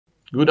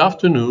Good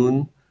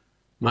afternoon.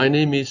 My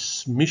name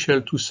is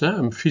Mішель Tussen.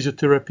 I'm a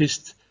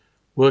physiotherapist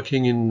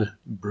working in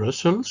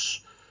Brussels.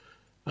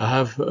 I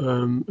have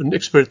an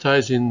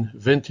expertise in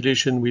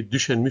ventilation with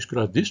Duchenne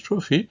muscular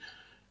dystrophy,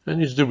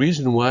 and it's the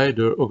reason why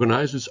the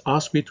organizers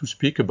asked me to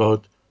speak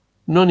about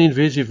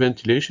non-invasive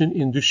ventilation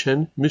in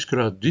Duchenne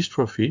muscular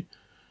dystrophy.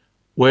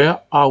 Where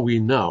are we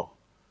now?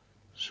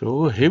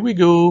 So here we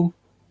go.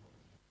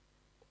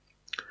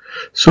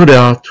 So there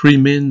are three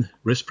main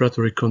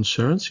respiratory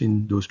concerns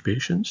in those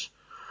patients.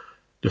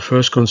 The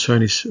first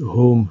concern is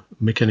home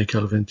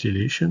mechanical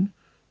ventilation.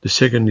 The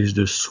second is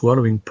the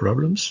swallowing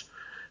problems.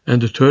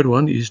 And the third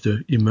one is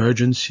the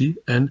emergency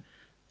and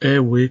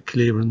airway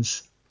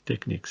clearance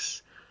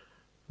techniques.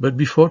 But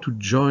before to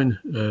join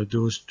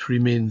those three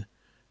main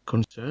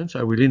concerns,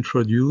 I will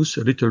introduce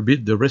a little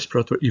bit the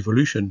respiratory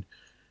evolution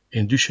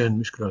in Duchenne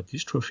muscular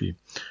dystrophy.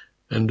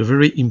 And the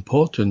very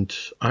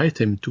important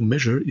item to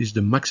measure is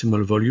the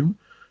maximal volume,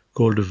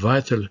 called the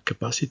vital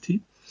capacity.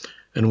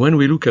 And when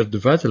we look at the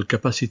vital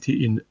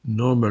capacity in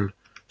normal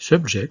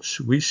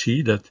subjects, we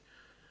see that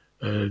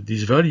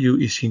this value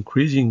is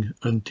increasing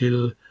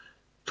until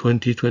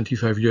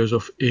 20-25 years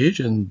of age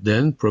and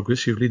then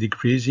progressively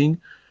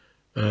decreasing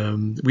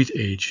with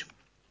age.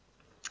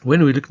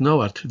 When we look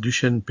now at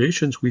Duchenne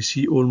patients, we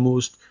see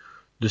almost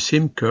the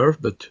same curve,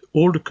 but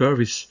all the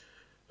curve is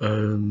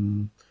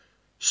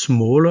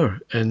smaller,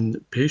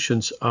 and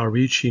patients are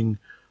reaching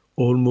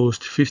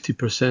almost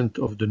 50%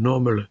 of the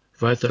normal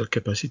vital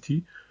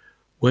capacity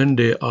when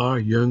they are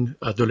young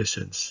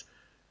adolescents.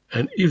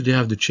 And if they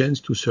have the chance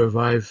to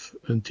survive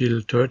until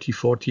 30,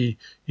 40,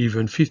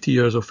 even 50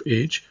 years of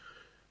age,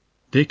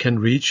 they can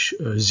reach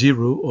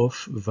zero of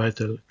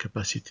vital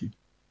capacity.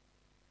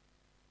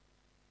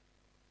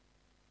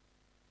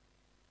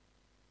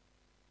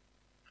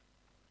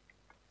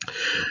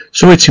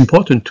 So it's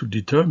important to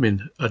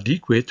determine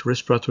adequate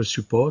respiratory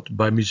support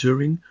by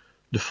measuring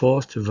the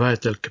forced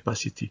vital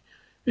capacity.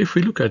 If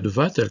we look at the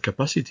vital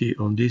capacity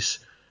on this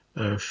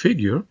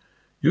figure,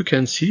 you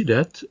can see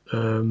that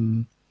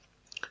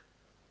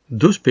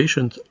those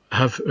patients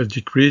have a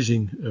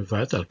decreasing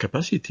vital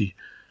capacity,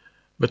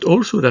 but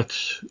also that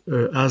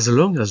as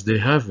long as they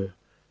have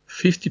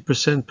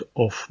 50%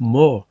 or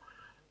more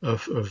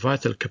of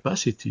vital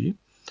capacity,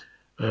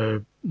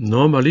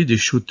 normally they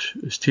should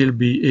still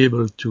be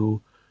able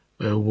to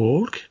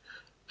walk,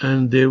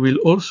 and there will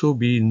also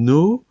be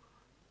no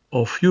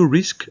or few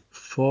risk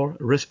for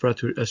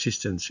respiratory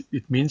assistance.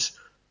 It means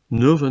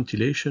no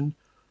ventilation,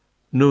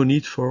 no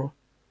need for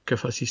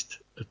cough assist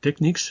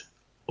techniques,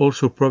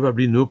 also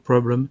probably no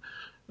problem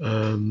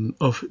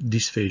of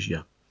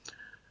dysphagia.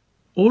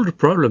 All the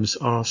problems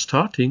are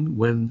starting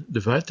when the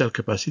vital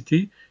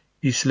capacity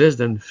is less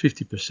than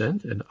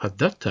 50%, and at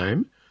that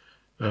time,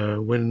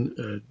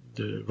 when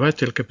the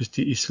vital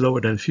capacity is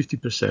lower than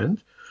 50%,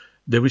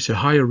 there is a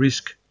higher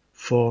risk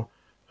for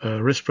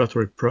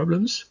respiratory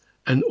problems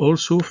and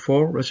also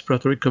for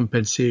respiratory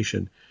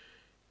compensation.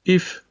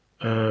 If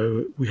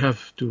we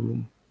have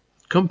to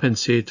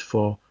compensate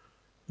for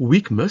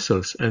weak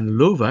muscles and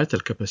low vital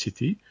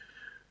capacity,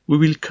 we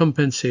will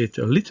compensate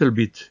a little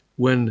bit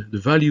when the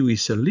value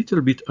is a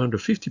little bit under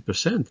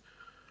 50%,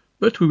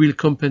 but we will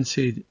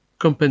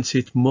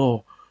compensate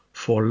more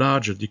for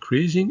larger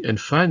decreasing, and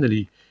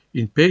finally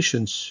in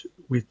patients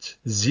with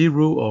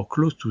zero or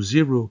close to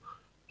zero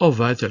of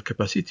vital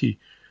capacity,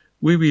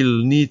 we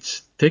will need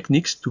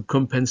techniques to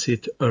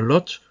compensate a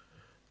lot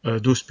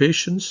those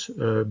patients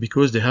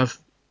because they have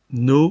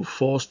no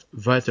forced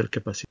vital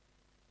capacity.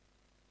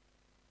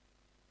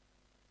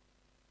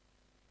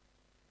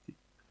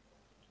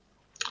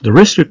 The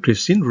restrictive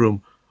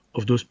syndrome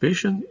of those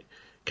patients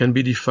can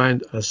be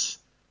defined as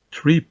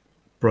three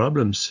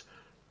problems.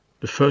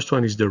 The first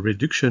one is the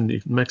reduction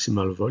in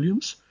maximal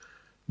volumes,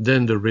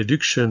 then the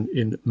reduction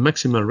in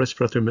maximal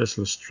respiratory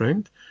muscle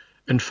strength,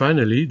 and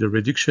finally the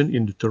reduction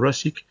in the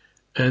thoracic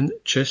and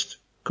chest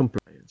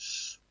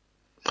compliance.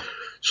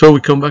 So we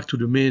come back to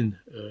the main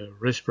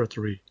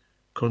respiratory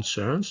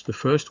concerns. The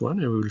first one,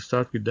 and we will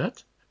start with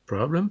that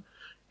problem,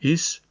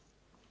 is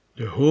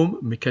the home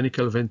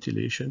mechanical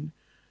ventilation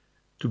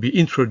to be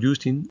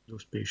introduced in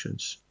those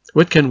patients.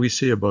 What can we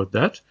say about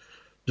that?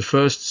 The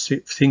first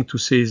thing to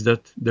say is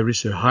that there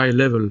is a high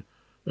level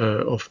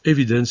of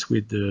evidence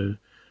with the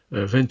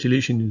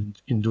ventilation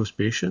in those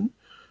patients.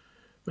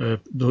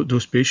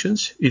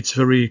 It's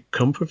very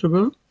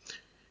comfortable.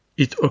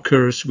 It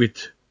occurs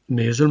with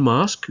nasal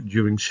mask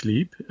during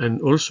sleep,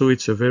 and also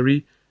it's a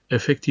very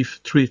effective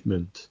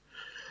treatment.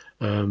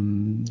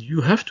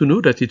 You have to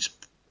know that it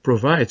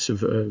provides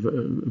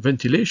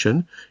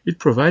ventilation. It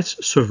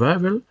provides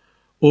survival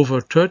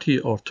over 30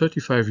 or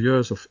 35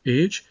 years of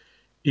age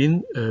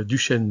in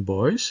Duchenne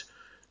boys.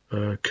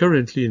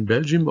 Currently in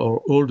Belgium,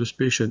 our oldest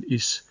patient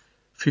is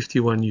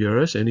 51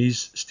 years and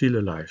is still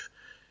alive.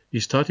 He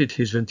started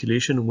his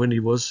ventilation when he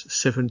was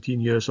 17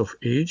 years of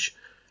age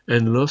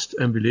and lost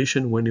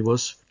ambulation when he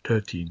was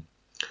 13.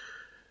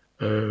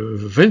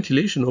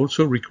 Ventilation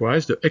also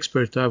requires the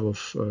expertise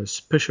of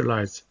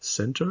specialized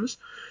centers,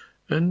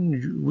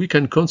 And we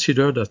can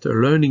consider that a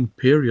learning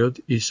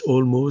period is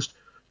almost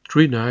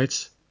 3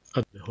 nights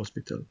at the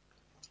hospital.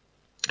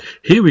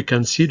 Here we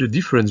can see the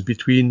difference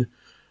between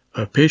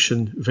a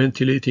patient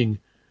ventilating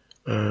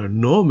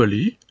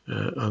normally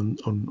on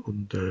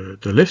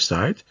the left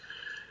side,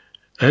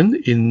 and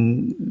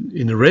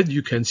in red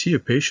you can see a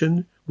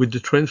patient with the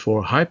trend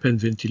for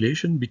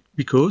hyperventilation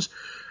because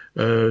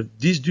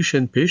this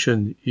Duchenne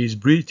patient is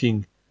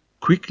breathing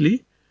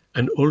quickly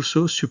and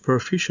also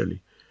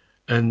superficially.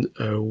 And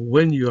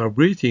when you are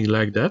breathing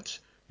like that,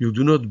 you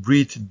do not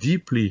breathe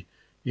deeply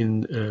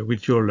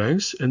with your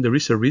lungs, and there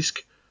is a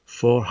risk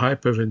for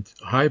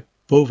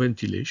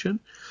hypoventilation.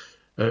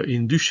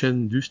 In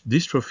Duchenne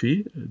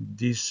dystrophy,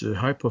 this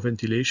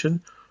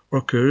hypoventilation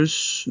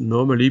occurs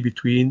normally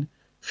between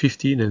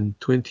 15 and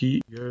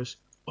 20 years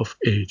of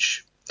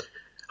age.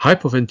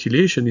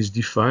 Hypoventilation is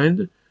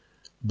defined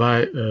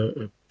by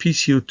a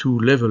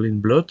PCO2 level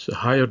in blood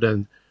higher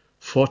than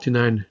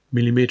 49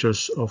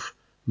 millimeters of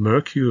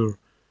mercury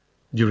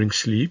during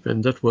sleep,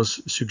 and that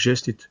was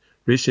suggested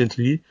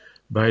recently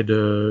by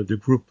the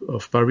group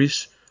of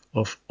Paris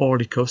of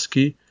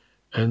Orlikowski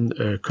and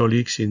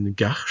colleagues in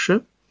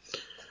Garches.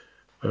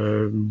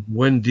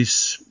 When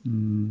this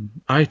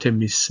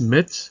item is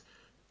met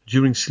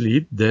during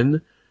sleep,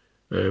 then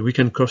we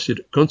can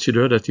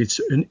consider that it's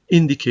an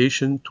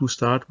indication to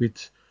start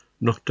with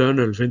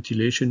nocturnal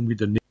ventilation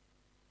with a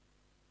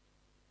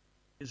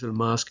nasal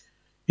mask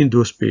in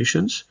those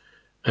patients,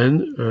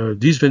 and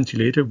this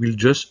ventilator will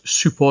just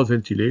support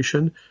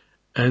ventilation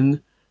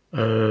and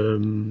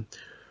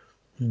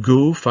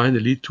go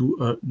finally to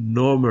a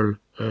normal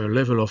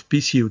level of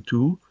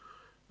PCO2,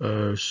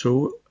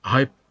 so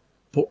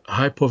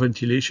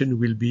hypoventilation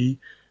will be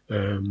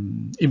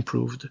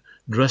improved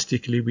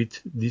drastically with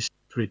these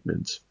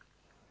treatments.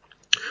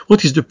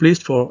 What is the place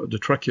for the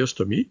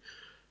tracheostomy?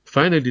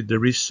 Finally,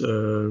 there is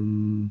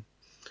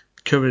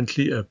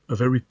currently a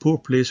very poor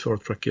place for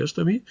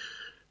tracheostomy.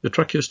 The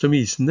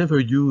tracheostomy is never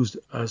used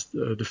as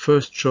the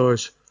first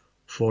choice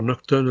for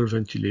nocturnal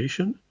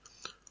ventilation.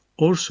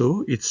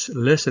 Also, it's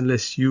less and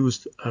less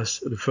used as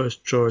the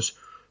first choice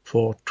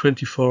for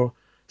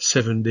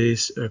 24/7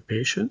 days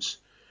patients.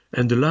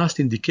 And the last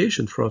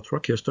indication for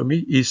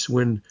tracheostomy is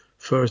when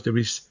first there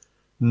is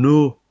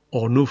no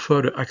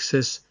further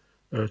access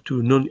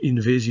to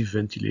non-invasive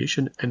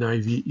ventilation.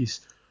 NIV is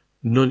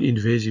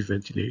non-invasive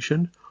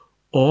ventilation,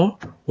 or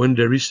when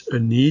there is a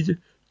need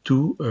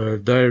to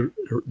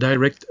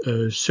direct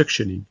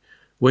suctioning.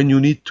 When you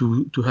need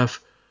to have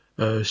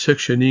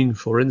suctioning,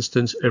 for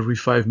instance, every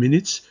 5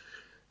 minutes,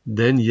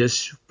 then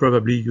yes,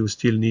 probably you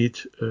still need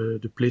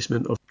the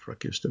placement of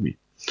tracheostomy.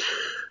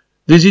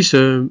 This is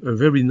a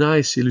very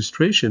nice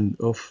illustration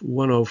of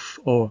one of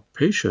our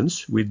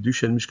patients with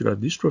Duchenne muscular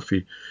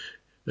dystrophy.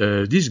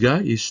 This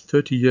guy is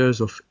 30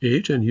 years of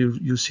age, and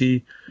you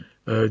see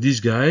this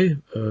guy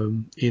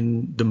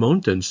in the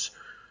mountains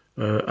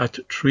at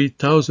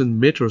 3,000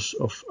 meters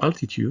of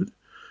altitude.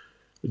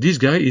 This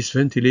guy is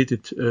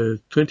ventilated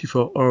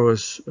 24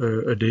 hours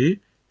a day,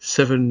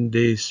 7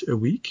 days a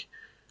week,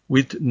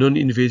 with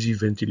non-invasive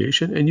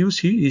ventilation. And you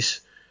see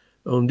he's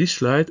on this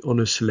slide on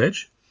a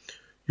sledge.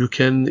 You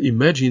can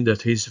imagine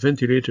that his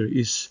ventilator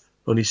is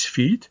on his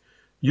feet.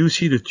 You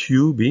see the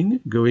tubing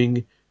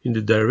going in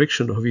the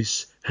direction of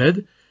his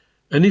head.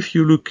 And if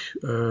you look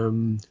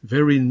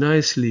very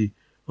nicely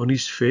on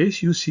his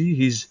face, you see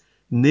his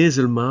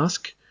nasal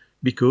mask,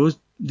 because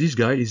this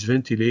guy is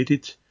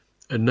ventilated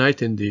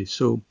night and day.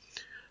 So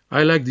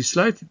I like this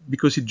slide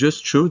because it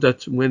just shows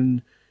that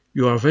when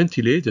you are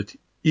ventilated,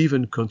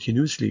 even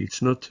continuously,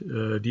 it's not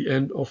the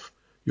end of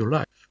your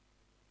life.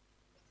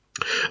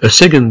 A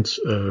second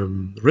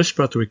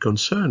respiratory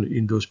concern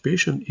in those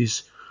patients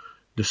is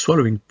the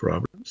swallowing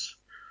problems.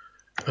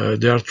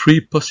 There are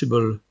 3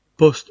 possible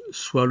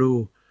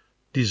post-swallow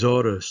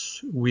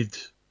disorders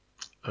with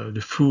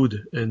the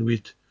food and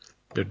with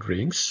the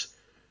drinks.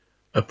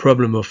 A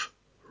problem of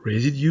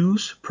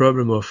residues,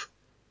 problem of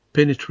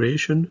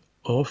penetration,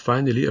 or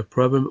finally a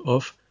problem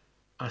of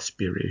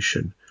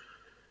aspiration.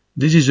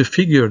 This is a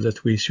figure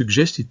that we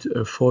suggested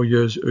 4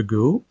 years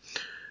ago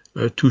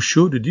to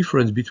show the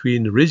difference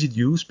between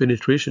residues,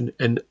 penetration,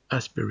 and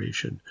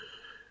aspiration.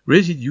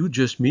 Residue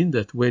just means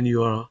that when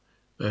you are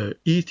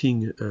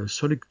eating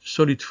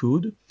solid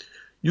food,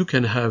 you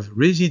can have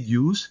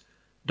residues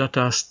that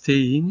are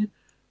staying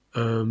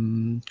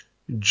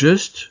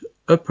just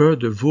upper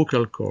the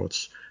vocal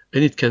cords,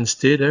 and it can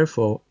stay there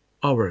for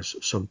hours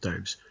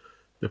sometimes.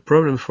 The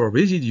problem for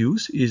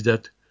residues is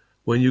that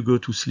when you go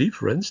to sleep,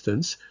 for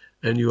instance,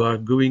 and you are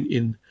going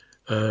in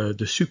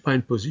the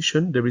supine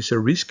position, there is a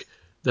risk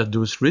that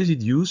those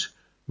residues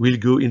will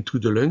go into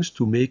the lungs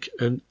to make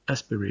an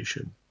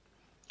aspiration.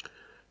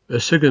 A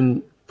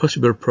second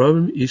possible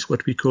problem is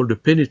what we call the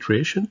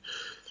penetration.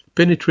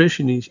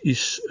 Penetration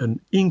is an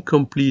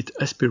incomplete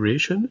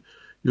aspiration.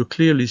 You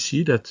clearly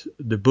see that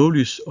the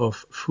bolus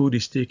of food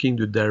is taking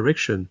the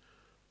direction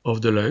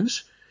of the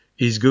lungs,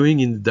 is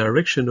going in the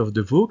direction of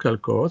the vocal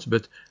cords,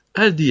 but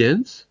at the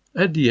end,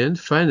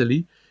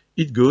 finally,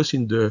 it goes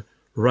in the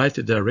right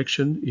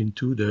direction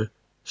into the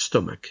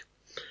stomach.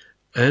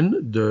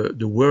 And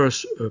the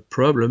worst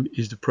problem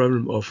is the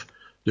problem of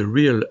the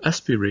real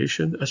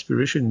aspiration.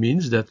 Aspiration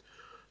means that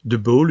the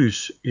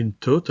bolus in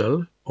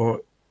total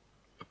or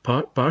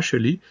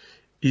partially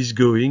is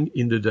going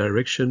in the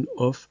direction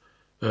of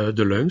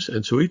the lungs,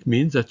 and so it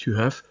means that you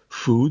have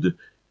food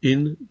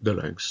in the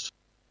lungs.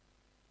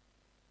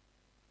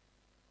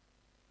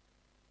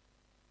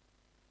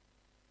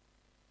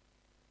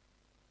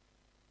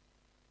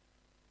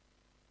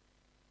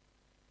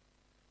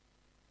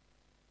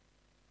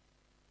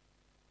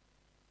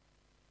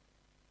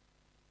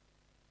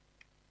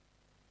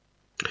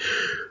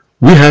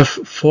 We have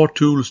 4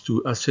 tools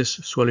to assess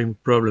swallowing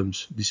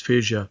problems,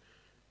 dysphagia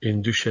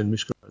in Duchenne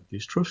muscular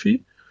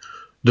dystrophy.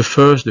 The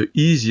first, the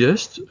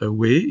easiest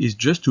way is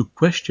just to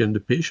question the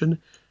patient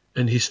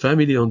and his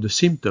family on the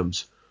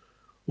symptoms.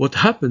 What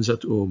happens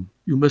at home?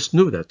 You must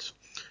know that.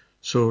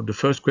 So the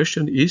first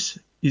question is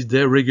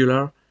there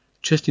regular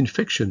chest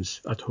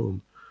infections at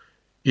home?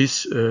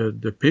 Is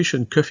the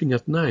patient coughing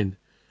at night?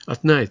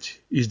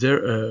 Is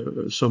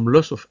there some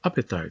loss of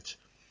appetite?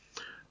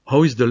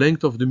 How is the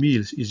length of the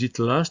meals? Is it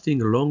lasting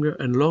longer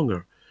and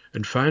longer?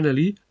 And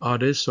finally, are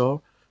there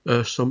some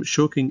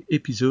choking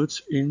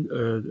episodes in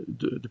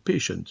the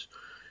patient?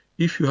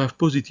 If you have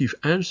positive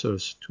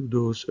answers to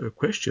those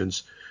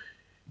questions,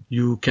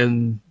 you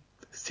can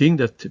think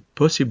that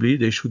possibly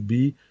there should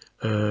be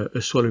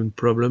a swallowing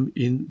problem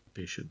in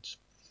patients.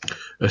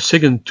 A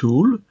second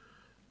tool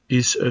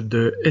is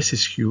the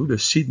SSQ, the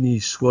Sydney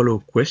Swallow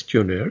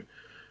Questionnaire.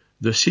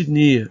 The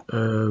Sydney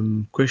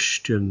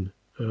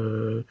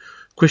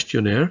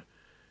questionnaire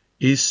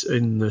is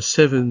in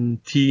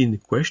 17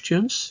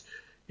 questions.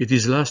 It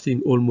is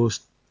lasting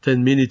almost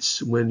 10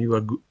 minutes when you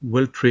are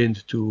well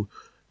trained to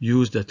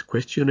use that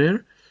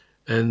questionnaire.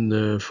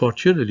 And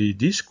fortunately,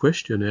 this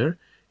questionnaire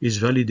is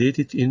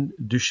validated in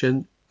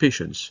Duchenne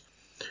patients.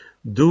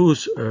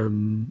 Those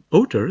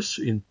authors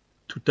in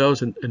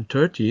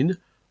 2013,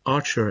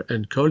 Archer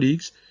and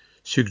colleagues,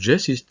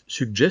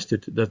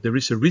 suggested that there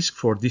is a risk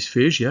for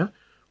dysphagia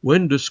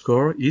when the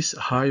score is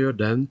higher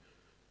than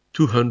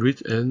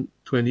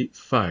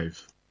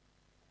 225.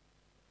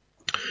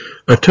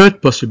 A third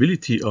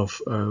possibility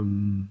of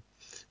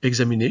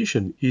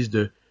examination is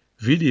the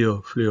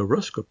video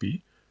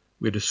fluoroscopy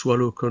with a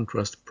swallow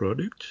contrast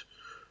product.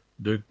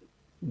 The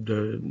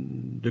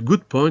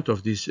good point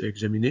of this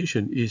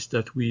examination is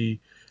that we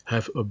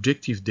have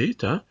objective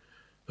data,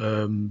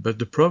 but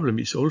the problem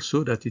is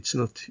also that it's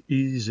not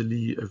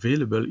easily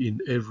available in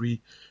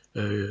every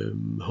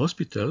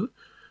hospital.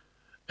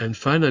 And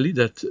finally,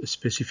 that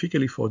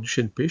specifically for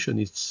Duchenne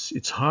patients,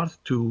 it's hard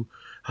to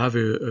have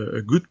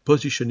a good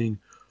positioning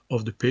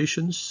of the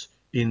patients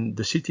in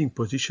the sitting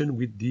position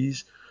with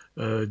these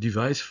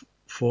device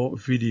for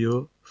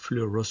video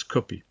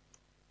fluoroscopy.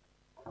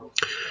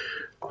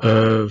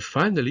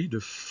 Finally,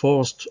 the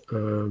fourth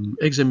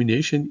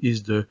examination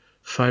is the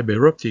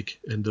fiber optic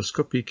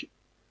endoscopic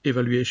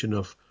evaluation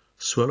of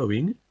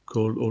swallowing,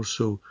 called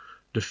also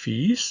the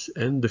FEES.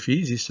 And the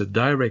FEES is a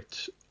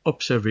direct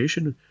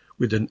observation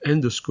with an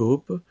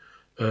endoscope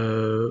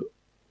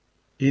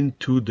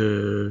into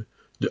the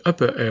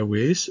upper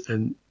airways,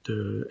 and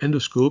the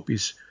endoscope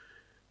is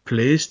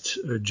placed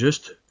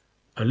just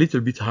a little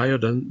bit higher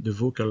than the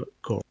vocal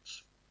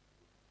cords.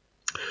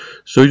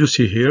 So you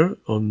see here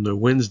on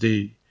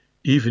Wednesday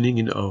evening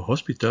in our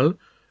hospital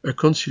a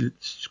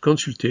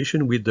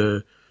consultation with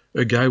a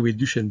guy with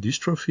Duchenne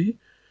dystrophy,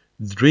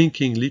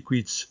 drinking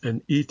liquids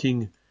and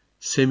eating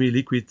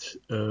semi-liquid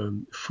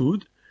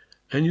food.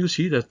 And you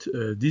see that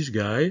this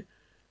guy,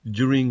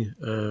 during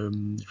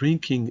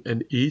drinking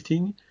and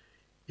eating,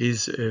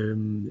 is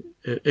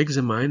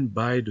examined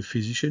by the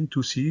physician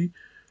to see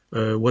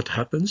what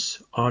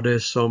happens. Are there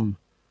some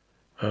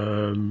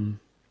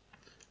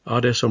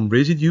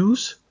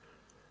residues?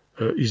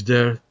 Is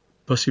there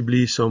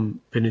possibly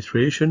some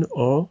penetration,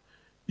 or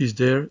is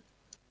there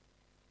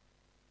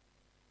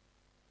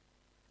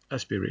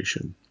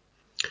aspiration?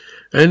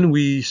 And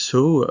we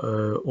saw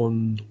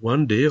on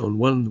one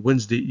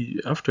Wednesday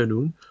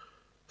afternoon,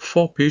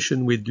 4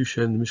 patients with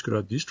Duchenne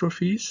muscular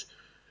dystrophies.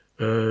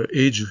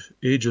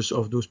 Ages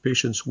of those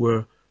patients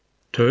were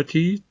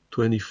 30,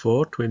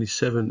 24,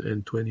 27,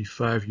 and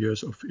 25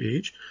 years of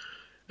age.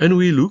 And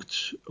we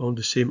looked on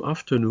the same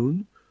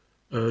afternoon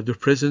the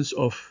presence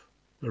of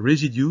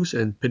residues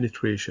and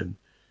penetration.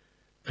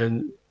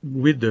 And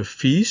with the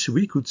FEES,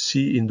 we could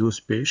see in those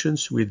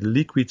patients with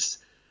liquids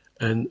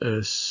and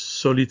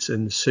solids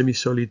and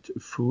semi-solid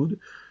food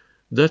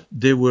that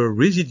there were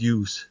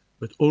residues,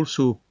 but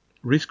also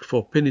risk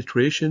for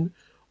penetration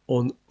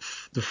on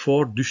the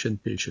 4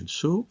 Duchenne patients.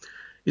 So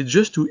it's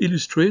just to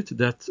illustrate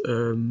that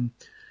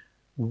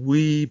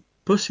we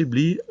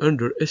possibly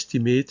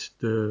underestimate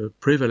the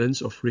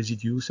prevalence of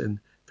residues and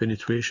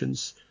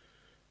penetrations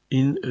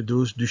in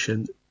those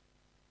Duchenne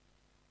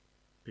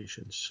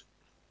patients.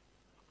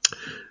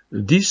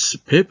 This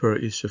paper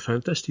is a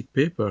fantastic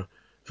paper,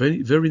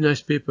 very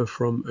nice paper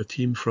from a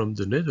team from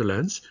the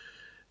Netherlands,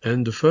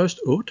 and the first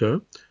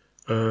author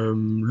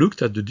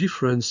looked at the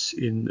difference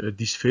in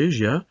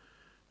dysphagia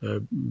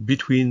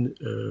between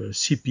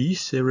CP,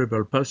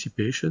 cerebral palsy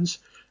patients,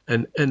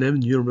 and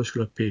NM,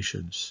 neuromuscular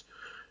patients.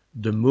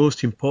 The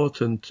most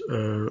important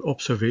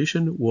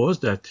observation was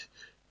that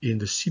in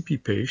the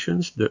CP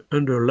patients, the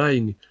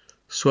underlying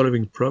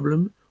swallowing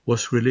problem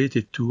was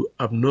related to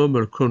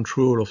abnormal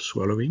control of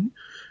swallowing,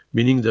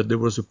 meaning that there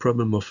was a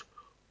problem of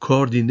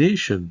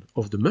coordination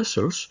of the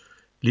muscles,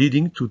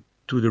 leading to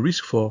the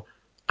risk for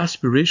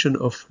aspiration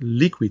of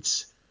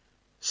liquids.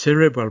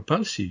 Cerebral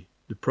palsy,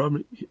 the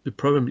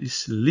problem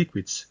is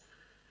liquids.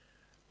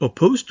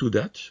 Opposed to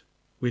that,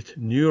 with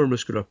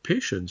neuromuscular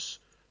patients,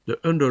 the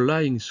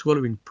underlying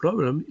swallowing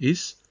problem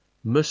is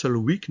muscle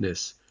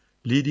weakness,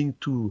 leading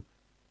to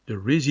the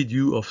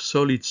residue of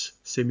solids,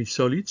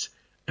 semi-solids,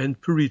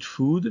 and pureed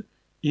food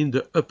in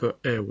the upper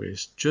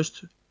airways,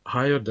 just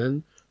higher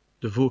than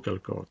the vocal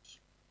cords.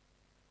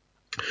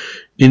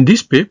 In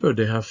this paper,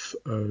 they have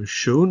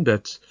shown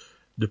that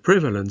the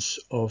prevalence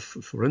of,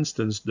 for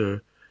instance,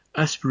 the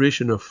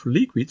aspiration of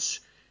liquids,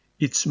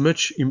 it's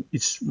much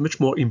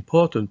more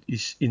important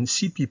is in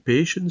CP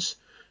patients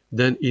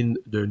than in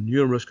the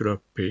neuromuscular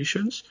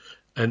patients,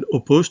 and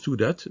opposed to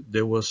that,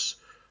 there was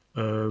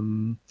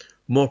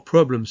more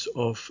problems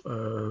of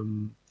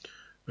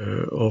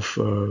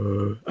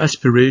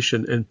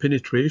aspiration and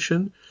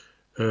penetration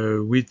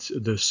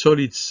with the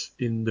solids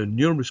in the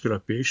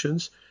neuromuscular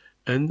patients,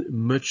 and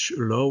much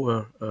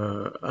lower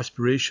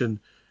aspiration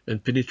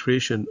and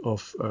penetration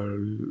of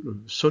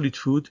solid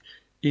food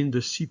in the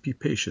CP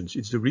patients.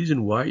 It's the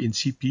reason why in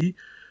CP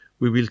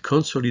we will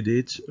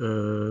consolidate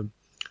the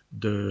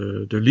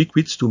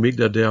liquids to make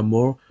that they are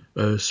more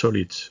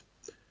solid.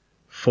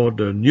 For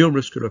the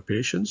neuromuscular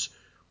patients,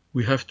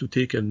 we have to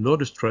take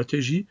another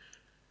strategy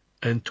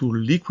and to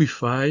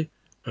liquefy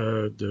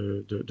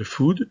the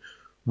food.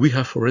 We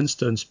have, for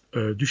instance,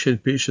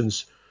 Duchenne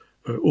patients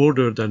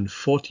older than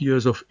 40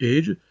 years of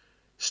age,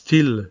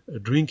 still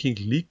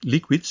drinking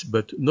liquids,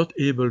 but not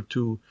able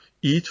to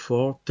eat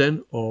for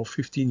 10 or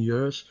 15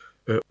 years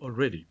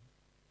already.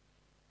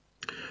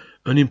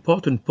 An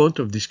important point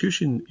of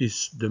discussion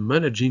is the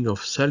managing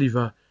of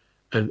saliva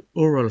and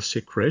oral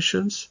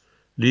secretions,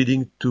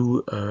 leading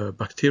to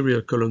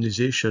bacterial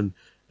colonization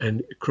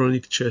and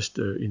chronic chest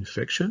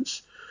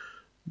infections.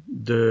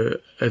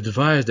 The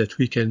advice that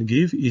we can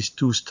give is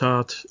to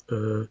start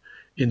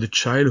in the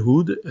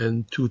childhood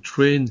and to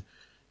train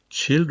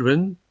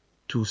children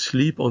to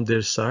sleep on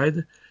their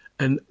side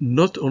and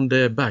not on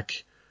their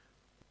back.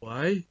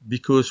 Why?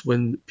 Because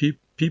when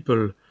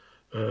people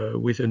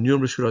with a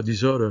neuromuscular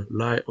disorder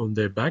lie on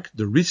their back,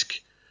 the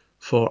risk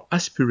for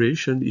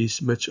aspiration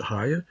is much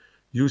higher.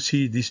 You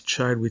see this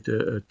child with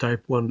a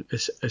type 1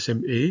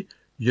 SMA,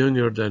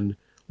 younger than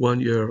 1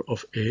 year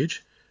of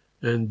age,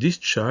 and this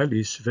child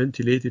is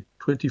ventilated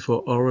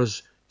 24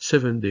 hours,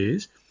 7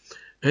 days,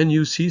 and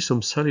you see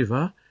some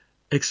saliva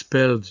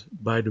expelled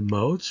by the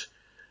mouth,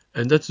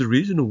 and that's the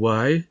reason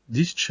why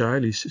this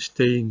child is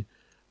staying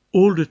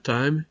all the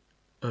time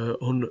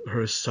on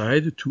her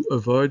side to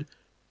avoid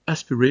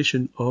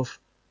aspiration of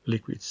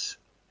liquids.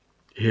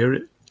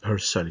 Here, her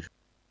saliva.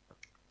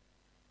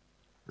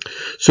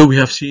 So we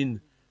have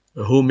seen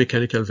home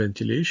mechanical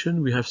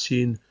ventilation, we have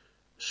seen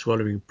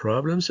swallowing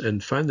problems,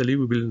 and finally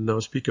we will now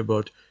speak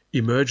about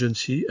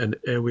emergency and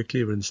airway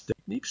clearance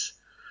techniques.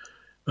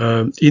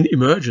 In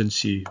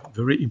emergency,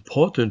 very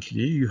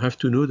importantly, you have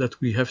to know that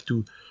we have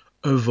to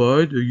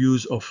avoid the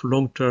use of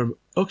long-term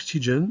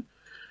oxygen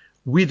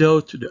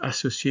without the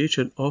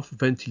association of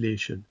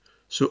ventilation.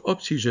 So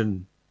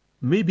oxygen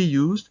may be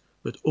used,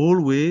 but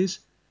always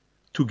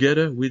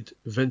together with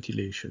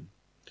ventilation.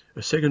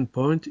 A second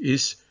point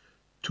is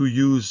to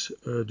use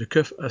the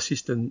cuff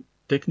assistant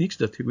techniques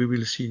that we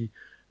will see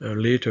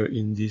later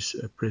in this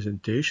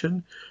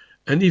presentation.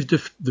 And if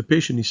the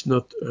patient is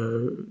not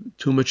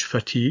too much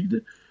fatigued,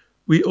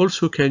 we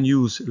also can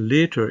use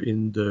later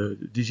in the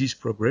disease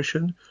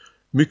progression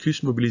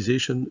mucus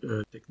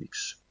mobilization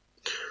techniques.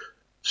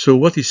 So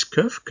what is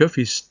cuff? Cuff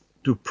is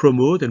to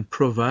promote and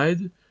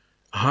provide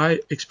high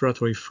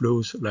expiratory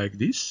flows like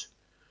this.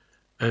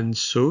 And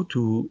so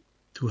to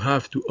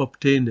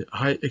obtain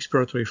high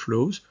expiratory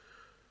flows,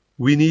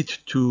 we need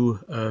to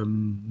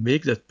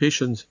make that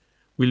patients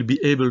will be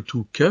able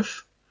to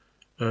cough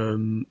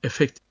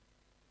effectively.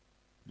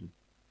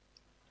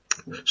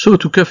 So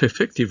to cough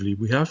effectively,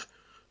 we have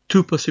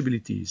two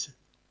possibilities.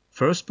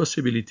 First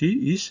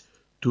possibility is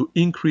to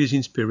increase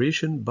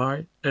inspiration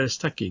by air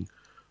stacking.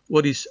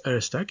 What is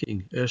air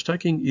stacking? Air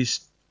stacking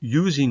is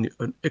using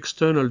an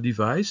external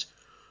device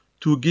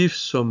to give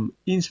some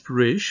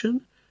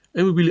inspiration,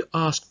 and we will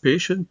ask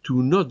patient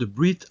to not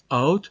breathe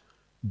out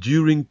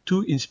during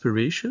 2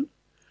 inspiration,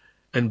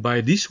 and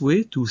by this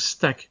way to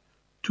stack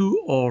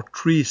 2 or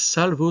 3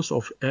 salvos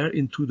of air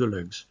into the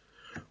lungs.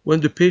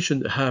 When the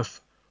patient have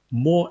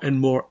more and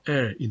more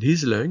air in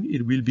his lung,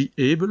 it will be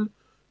able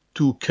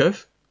to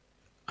cough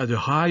at a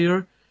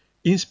higher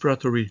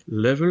inspiratory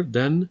level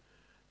than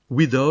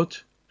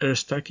without air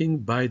stacking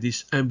by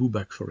this embu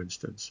bag, for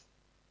instance.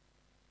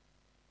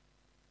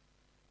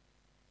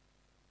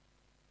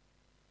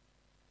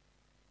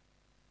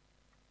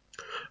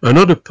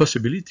 Another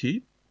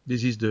possibility,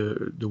 this is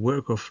the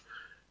work of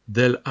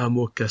Del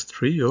Amo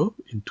Castrillo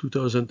in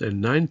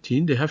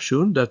 2019, they have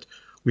shown that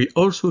we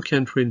also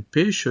can train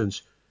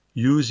patients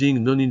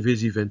using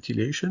non-invasive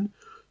ventilation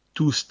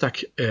to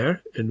stack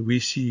air, and we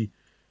see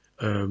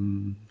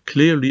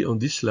clearly on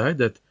this slide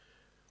that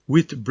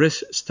with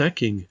breath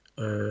stacking,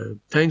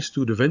 thanks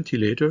to the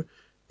ventilator,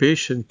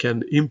 patient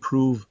can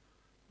improve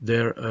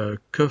their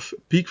cough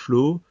peak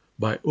flow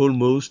by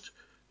almost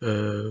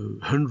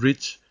 100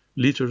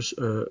 liters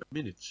a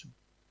minute.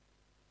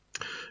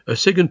 A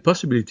second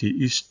possibility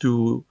is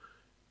to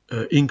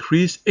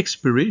increase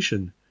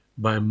expiration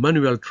by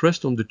manual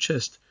thrust on the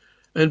chest,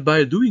 and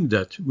by doing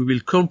that we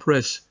will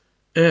compress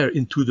air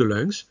into the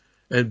lungs,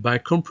 and by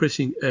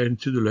compressing air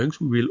into the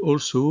lungs we will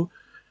also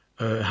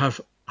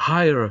have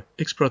higher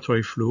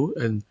expiratory flow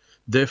and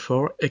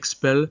therefore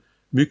expel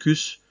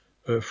mucus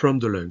from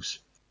the lungs.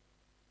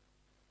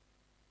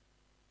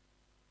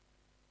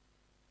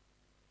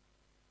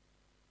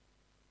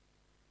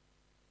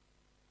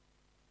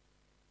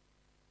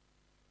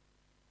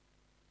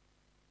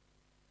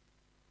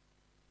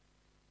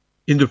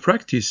 In the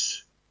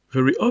practice,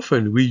 very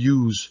often we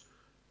use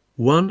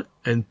 1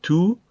 and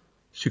 2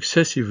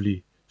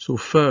 successively. So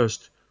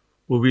first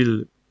we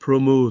will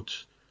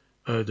promote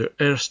the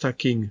air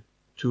stacking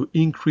to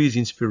increase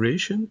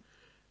inspiration,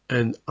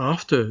 and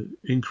after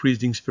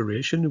increased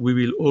inspiration we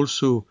will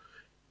also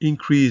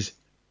increase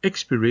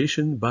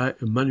expiration by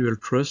a manual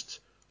thrust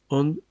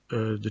on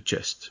the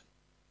chest.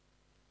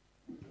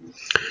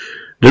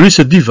 There is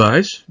a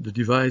device, the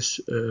device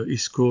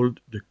is called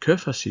the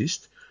Cough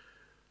Assist,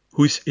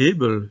 who is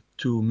able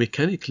to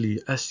mechanically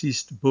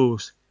assist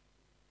both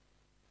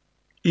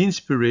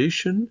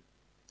inspiration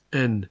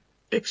and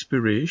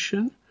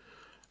expiration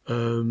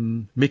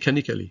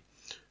mechanically.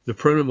 The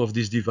problem of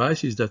this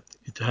device is that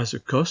it has a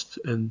cost,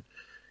 and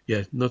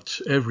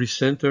not every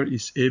center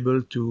is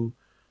able to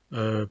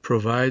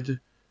provide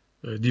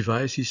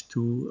devices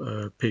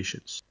to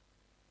patients.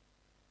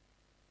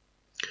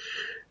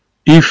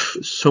 If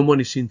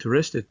someone is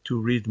interested to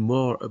read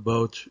more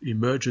about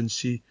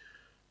emergency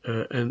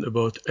and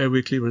about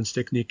airway clearance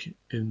techniques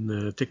in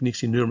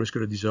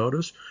neuromuscular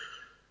disorders,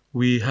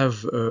 we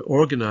have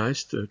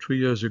organized 3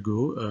 years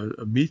ago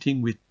a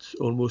meeting with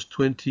almost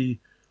 20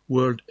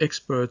 world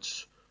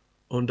experts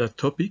on that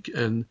topic,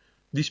 and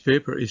this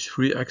paper is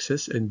free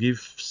access and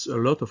gives a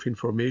lot of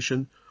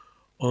information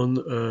on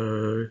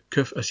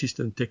cough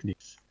assistant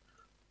techniques.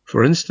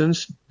 For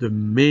instance, the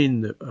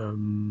main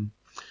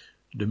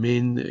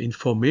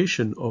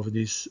information of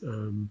this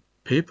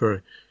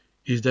paper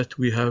is that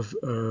we have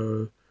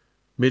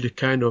made a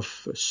kind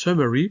of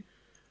summary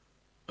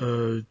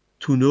to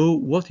know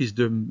what is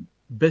the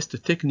best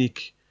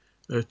technique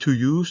to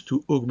use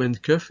to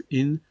augment cough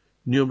in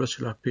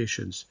neuromuscular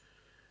patients.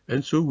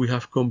 And so we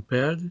have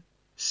compared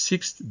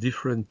 6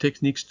 different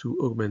techniques to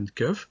augment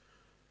cough.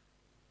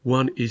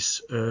 One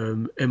is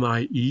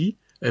MIE.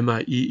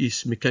 MIE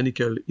is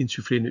mechanical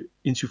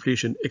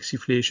insufflation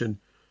exsufflation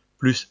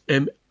plus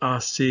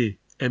MAC.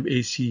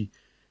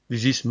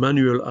 This is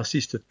manual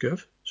assisted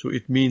cough. So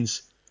it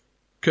means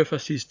cough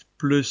assist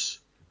plus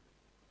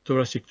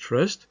thoracic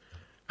thrust,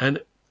 and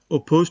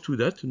opposed to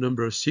that,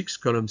 number 6,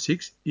 column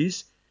 6,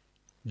 is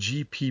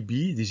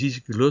GPB. This is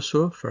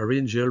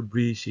glossopharyngeal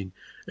breathing.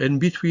 And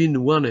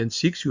between 1 and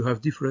 6, you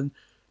have different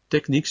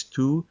techniques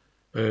to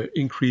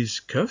increase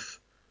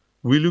cough.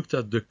 We looked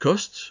at the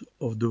costs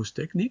of those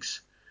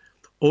techniques.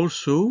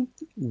 Also,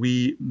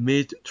 we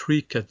made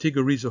 3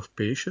 categories of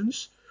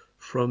patients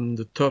from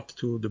the top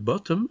to the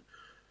bottom.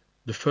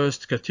 The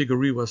first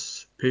category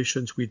was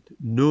patients with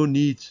no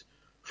need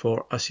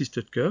for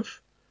assisted cough.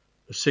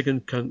 The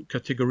second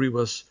category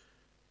was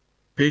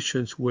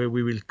patients where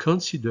we will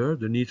consider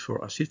the need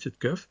for assisted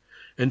cough.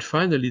 And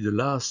finally, the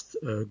last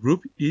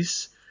group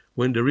is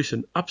when there is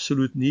an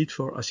absolute need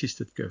for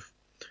assisted cough.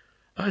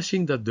 I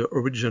think that the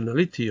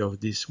originality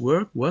of this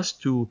work was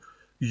to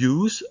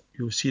use,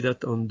 you see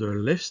that on the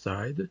left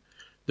side,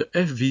 the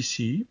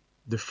FVC,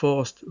 the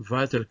forced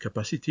vital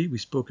capacity. We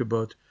spoke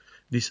about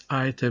this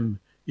item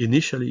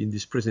initially in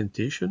this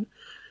presentation,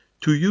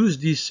 to use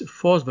this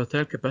forced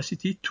vital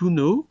capacity to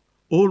know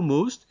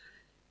almost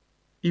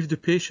if the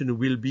patient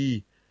will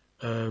be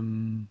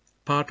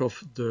part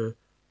of the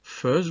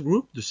first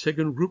group, the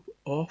second group,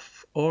 or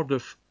the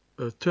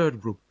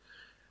third group.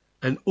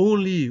 And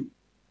only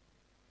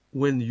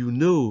when you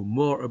know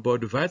more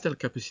about the vital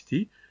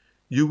capacity,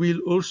 you will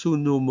also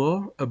know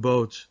more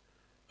about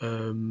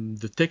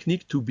the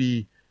technique to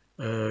be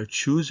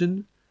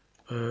chosen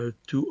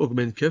to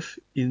augment cough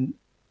in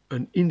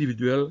an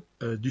individual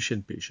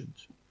Duchenne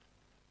patient.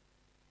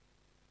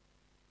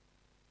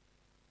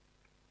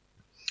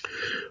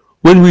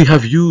 When we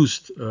have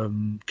used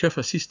cough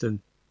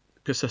assistance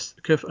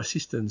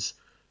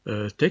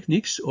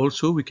techniques,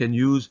 also we can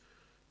use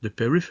the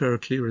peripheral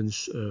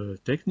clearance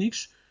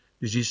techniques.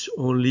 This is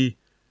only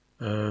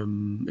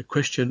a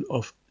question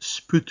of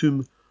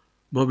sputum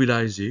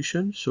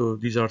mobilization. So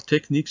these are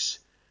techniques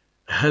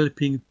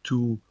helping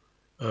to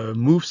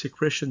move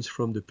secretions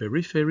from the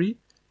periphery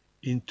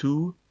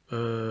into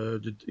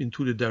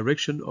into the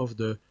direction of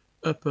the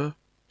upper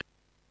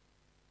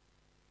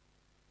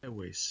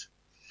airways.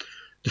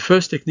 The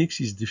first technique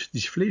is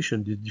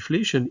deflation. The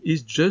deflation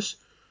is just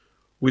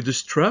with the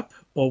strap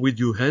or with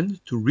your hand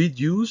to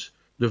reduce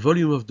the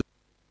volume of the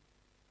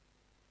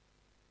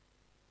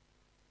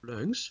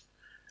lungs.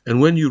 And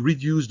when you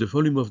reduce the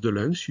volume of the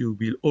lungs, you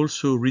will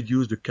also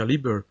reduce the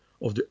caliber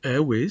of the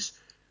airways.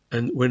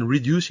 And when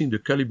reducing the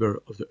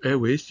caliber of the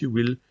airways, you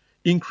will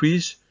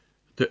increase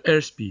the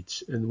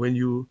airspeed. And when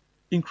you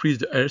increase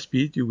the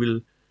airspeed, you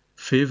will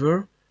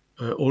favor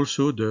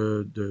also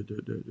the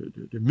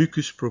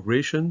mucus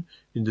progression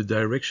in the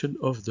direction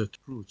of the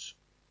roots.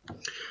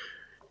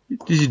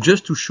 This is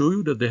just to show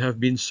you that there have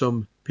been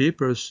some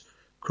papers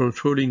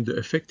controlling the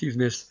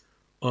effectiveness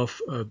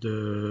of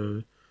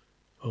the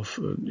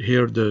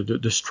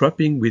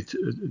strapping with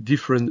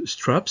different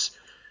straps.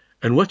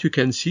 And what you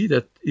can see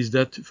is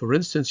that, for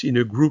instance, in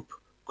a group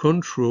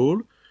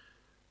control,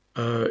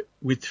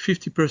 with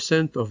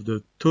 50% of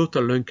the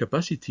total lung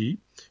capacity,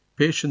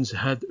 patients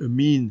had a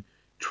mean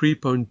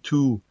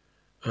 3.2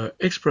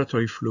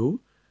 expiratory flow,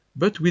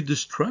 but with the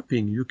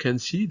strapping, you can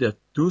see that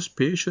those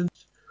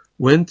patients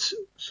went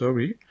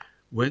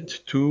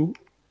to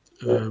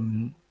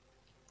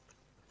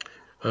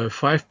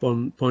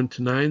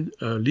 5.9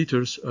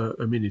 liters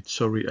a minute.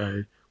 Sorry,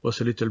 I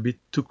was a little bit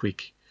too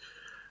quick.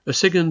 A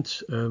second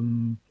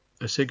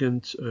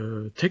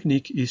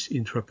technique is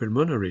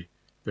intrapulmonary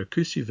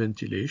percussive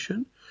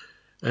ventilation.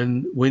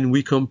 And when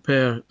we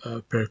compare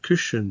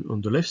percussion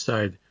on the left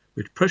side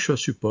with pressure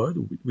support,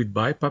 with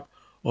BiPAP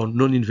or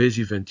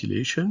non-invasive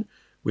ventilation,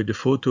 with the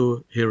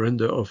photo here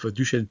under of a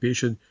Duchenne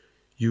patient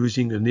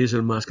using a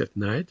nasal mask at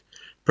night,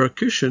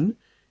 percussion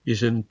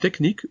is a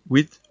technique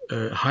with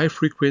high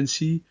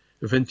frequency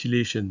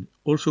ventilation,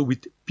 also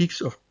with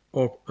peaks of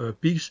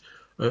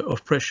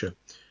pressure.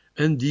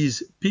 And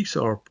these peaks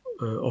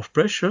of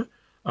pressure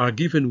are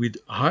given with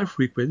high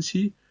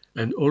frequency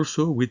and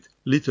also with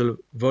little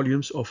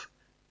volumes of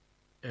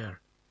air.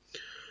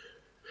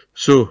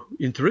 So,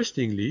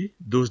 interestingly,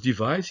 those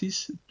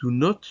devices do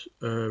not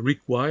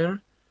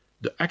require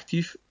the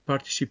active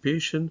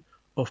participation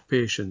of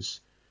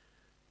patients.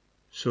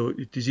 So,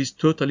 this is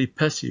totally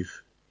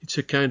passive. It's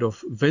a kind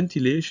of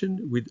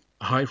ventilation with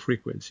high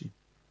frequency.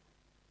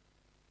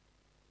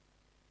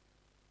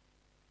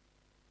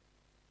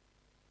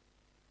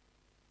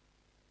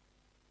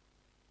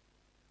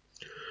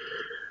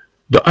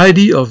 The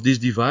idea of this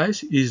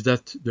device is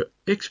that the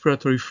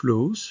expiratory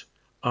flows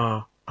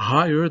are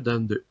higher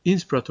than the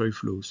inspiratory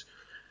flows.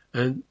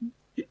 And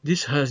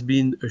this has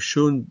been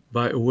shown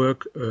by a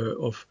work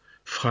of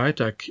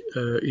Freitag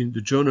in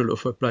the Journal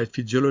of Applied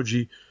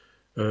Physiology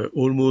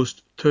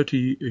almost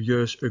 30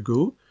 years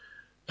ago.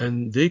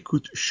 And they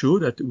could show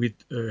that with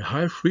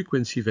high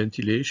frequency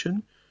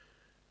ventilation,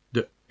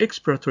 the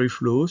expiratory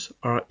flows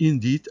are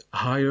indeed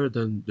higher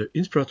than the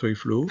inspiratory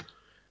flow,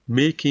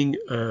 making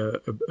a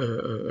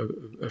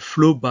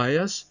flow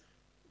bias,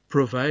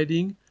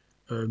 providing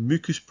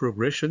mucus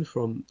progression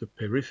from the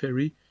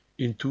periphery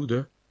into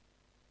the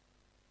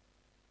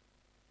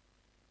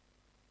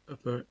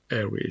upper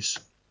airways.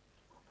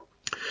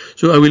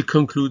 So I will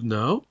conclude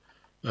now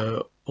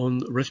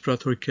on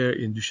respiratory care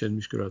in Duchenne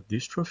muscular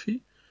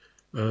dystrophy.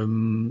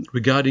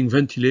 Regarding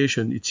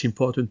ventilation, it's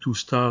important to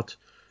start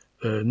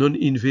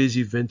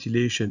non-invasive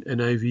ventilation,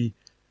 NIV,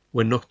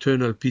 when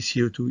nocturnal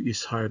PCO2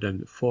 is higher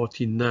than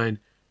 49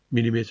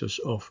 millimeters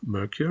of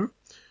mercury.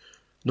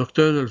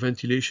 Nocturnal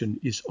ventilation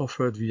is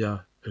offered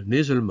via a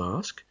nasal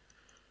mask.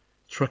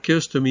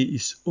 Tracheostomy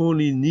is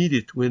only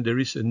needed when there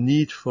is a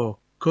need for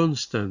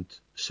constant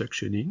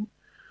suctioning.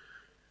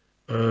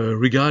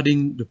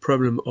 Regarding the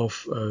problem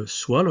of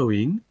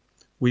swallowing,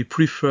 we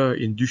prefer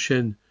in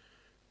Duchenne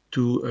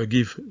to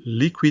give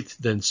liquid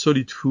than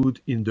solid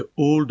food in the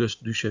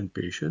oldest Duchenne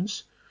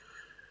patients.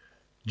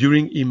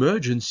 During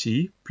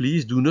emergency,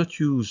 please do not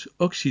use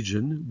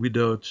oxygen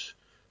without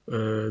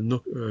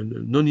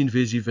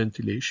non-invasive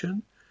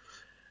ventilation.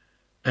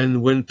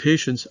 And when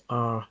patients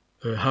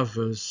have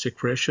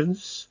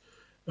secretions,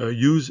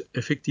 use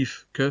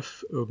effective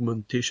cough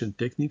augmentation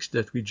techniques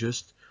that we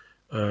just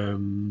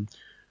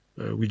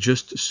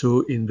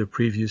saw in the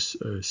previous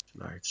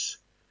slides.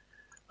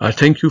 I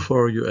thank you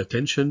for your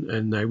attention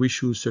and I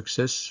wish you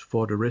success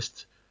for the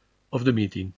rest of the meeting.